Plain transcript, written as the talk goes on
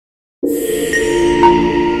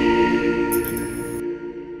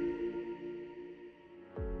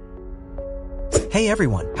Hey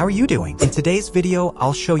everyone, how are you doing? In today's video,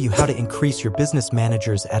 I'll show you how to increase your business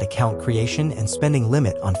manager's ad account creation and spending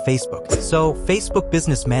limit on Facebook. So, Facebook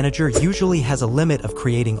Business Manager usually has a limit of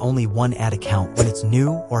creating only one ad account when it's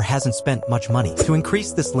new or hasn't spent much money. To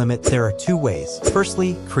increase this limit, there are two ways.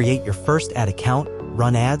 Firstly, create your first ad account,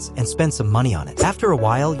 run ads, and spend some money on it. After a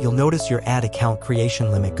while, you'll notice your ad account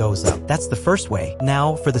creation limit goes up. That's the first way.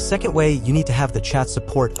 Now, for the second way, you need to have the chat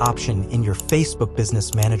support option in your Facebook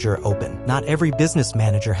Business Manager open. Not every business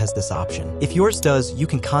manager has this option. If yours does, you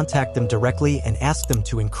can contact them directly and ask them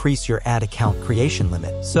to increase your ad account creation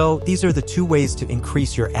limit. So, these are the two ways to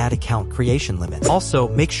increase your ad account creation limit. Also,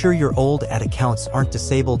 make sure your old ad accounts aren't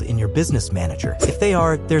disabled in your business manager. If they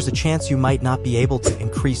are, there's a chance you might not be able to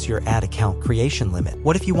increase your ad account creation limit.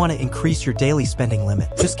 What if you want to increase your daily spending limit?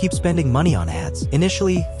 Just keep spending money on ads.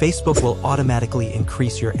 Initially, Facebook will automatically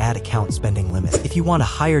increase your ad account spending limit. If you want a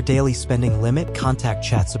higher daily spending limit, contact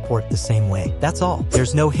chat support the same way. That's all.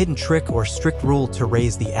 There's no hidden trick or strict rule to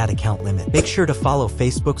raise the ad account limit. Make sure to follow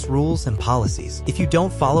Facebook's rules and policies. If you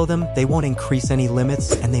don't follow them, they won't increase any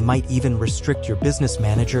limits and they might even restrict your business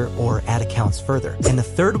manager or ad accounts further. And the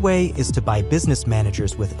third way is to buy business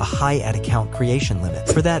managers with a high ad account creation limit.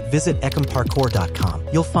 For that, visit ekimparkour.com.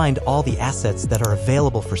 You'll find all the assets that are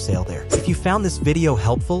available for sale there. If you found this video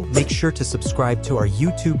helpful, make sure to subscribe to our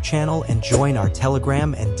YouTube channel and join our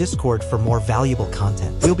Telegram and Discord for more valuable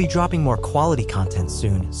content. We'll be dropping more quality content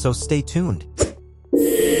soon, so stay tuned.